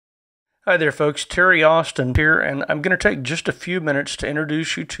Hi there, folks. Terry Austin here, and I'm going to take just a few minutes to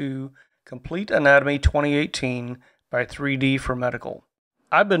introduce you to Complete Anatomy 2018 by 3D for Medical.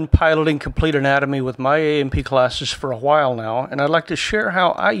 I've been piloting Complete Anatomy with my A&P classes for a while now, and I'd like to share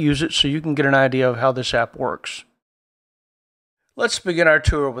how I use it so you can get an idea of how this app works. Let's begin our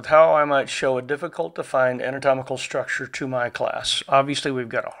tour with how I might show a difficult-to-find anatomical structure to my class. Obviously, we've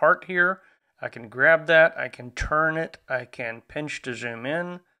got a heart here. I can grab that, I can turn it, I can pinch to zoom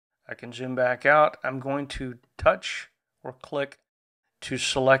in, I can zoom back out. I'm going to touch or click to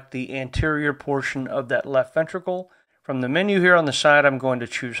select the anterior portion of that left ventricle. From the menu here on the side, I'm going to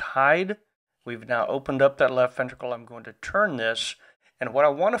choose Hide. We've now opened up that left ventricle. I'm going to turn this, and what I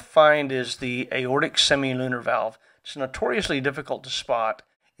want to find is the aortic semilunar valve. It's notoriously difficult to spot.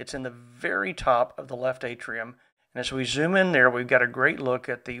 It's in the very top of the left atrium, and as we zoom in there, we've got a great look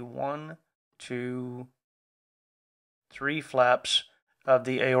at the 1, 2, 3 flaps of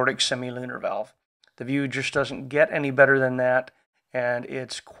the aortic semilunar valve. The view just doesn't get any better than that, and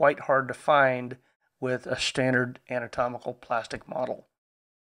it's quite hard to find with a standard anatomical plastic model.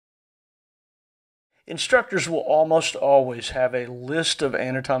 Instructors will almost always have a list of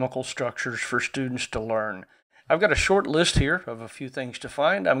anatomical structures for students to learn. I've got a short list here of a few things to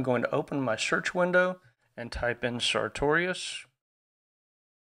find. I'm going to open my search window and type in Sartorius.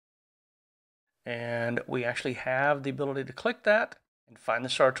 And we actually have the ability to click that and find the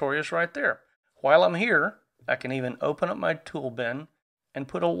Sartorius right there. While I'm here, I can even open up my tool bin and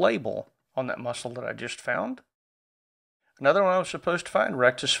put a label on that muscle that I just found. Another one I was supposed to find,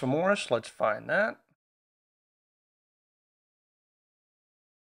 rectus femoris. Let's find that.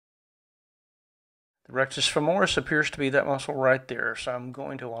 The rectus femoris appears to be that muscle right there, so I'm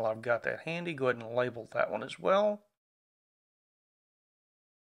going to, while I've got that handy, go ahead and label that one as well.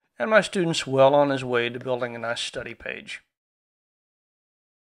 And my student's well on his way to building a nice study page.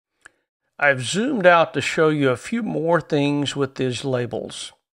 I've zoomed out to show you a few more things with these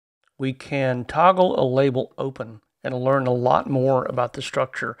labels. We can toggle a label open and learn a lot more about the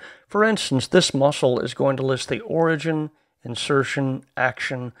structure. For instance, this muscle is going to list the origin, insertion,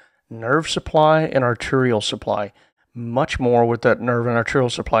 action, nerve supply, and arterial supply. Much more with that nerve and arterial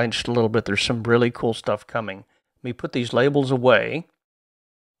supply in just a little bit. There's some really cool stuff coming. Let me put these labels away.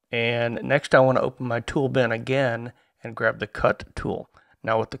 And next I want to open my tool bin again and grab the cut tool.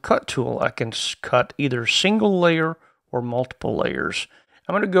 Now with the cut tool, I can cut either single layer or multiple layers.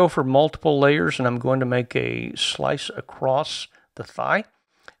 I'm going to go for multiple layers, and I'm going to make a slice across the thigh.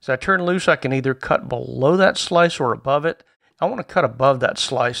 As I turn loose, I can either cut below that slice or above it. I want to cut above that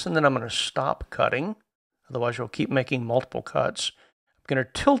slice, and then I'm going to stop cutting. Otherwise, you'll keep making multiple cuts. I'm going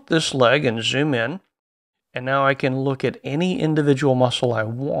to tilt this leg and zoom in, and now I can look at any individual muscle I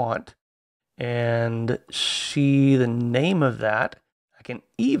want and see the name of that. I can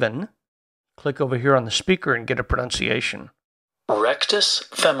even click over here on the speaker and get a pronunciation. Rectus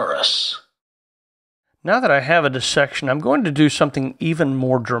femoris. Now that I have a dissection, I'm going to do something even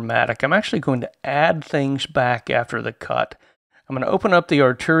more dramatic. I'm actually going to add things back after the cut. I'm going to open up the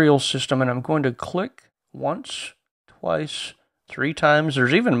arterial system, and I'm going to click once, twice, 3 times.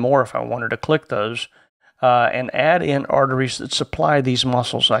 There's even more if I wanted to click those, and add in arteries that supply these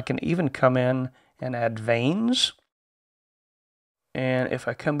muscles. I can even come in and add veins. And if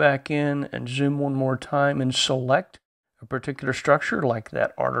I come back in and zoom one more time and select a particular structure, like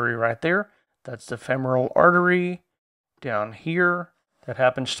that artery right there, that's the femoral artery. Down here, that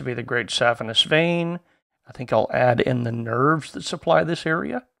happens to be the great saphenous vein. I think I'll add in the nerves that supply this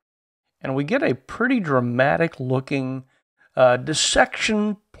area. And we get a pretty dramatic looking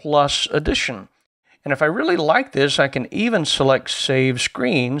dissection plus addition. And if I really like this, I can even select Save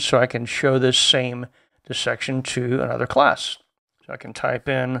Screen so I can show this same dissection to another class. So I can type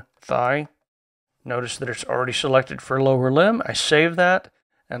in thigh. Notice that it's already selected for lower limb. I save that,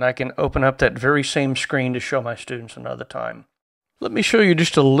 and I can open up that very same screen to show my students another time. Let me show you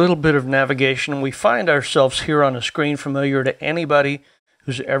just a little bit of navigation. We find ourselves here on a screen familiar to anybody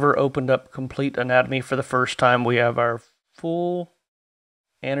who's ever opened up Complete Anatomy for the first time. We have our full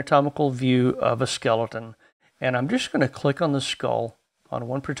anatomical view of a skeleton, and I'm just going to click on the skull on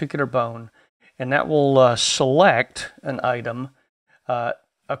one particular bone, and that will select an item.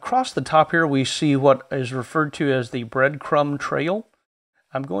 Across the top here, we see what is referred to as the breadcrumb trail.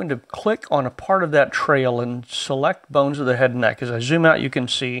 I'm going to click on a part of that trail and select bones of the head and neck. As I zoom out, you can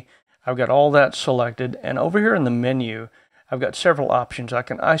see I've got all that selected. And over here in the menu, I've got several options. I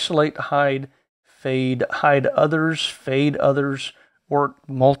can isolate, hide, fade, hide others, fade others, or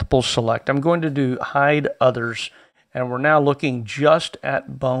multiple select. I'm going to do hide others, and we're now looking just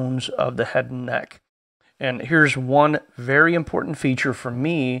at bones of the head and neck. And here's one very important feature for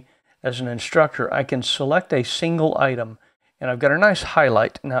me as an instructor, I can select a single item, and I've got a nice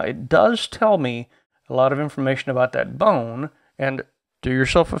highlight. Now, it does tell me a lot of information about that bone, and do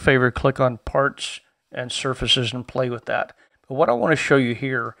yourself a favor, click on Parts and Surfaces and play with that. But what I want to show you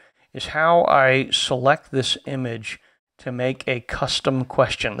here is how I select this image to make a custom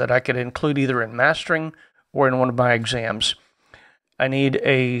question that I could include either in mastering or in one of my exams. I need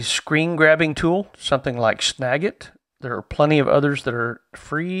a screen grabbing tool, something like Snagit. There are plenty of others that are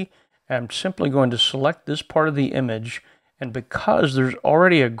free. I'm simply going to select this part of the image, and because there's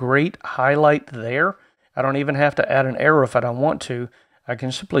already a great highlight there, I don't even have to add an arrow if I don't want to. I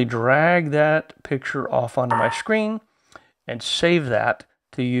can simply drag that picture off onto my screen and save that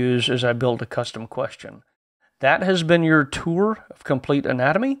to use as I build a custom question. That has been your tour of Complete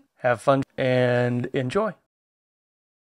Anatomy. Have fun and enjoy.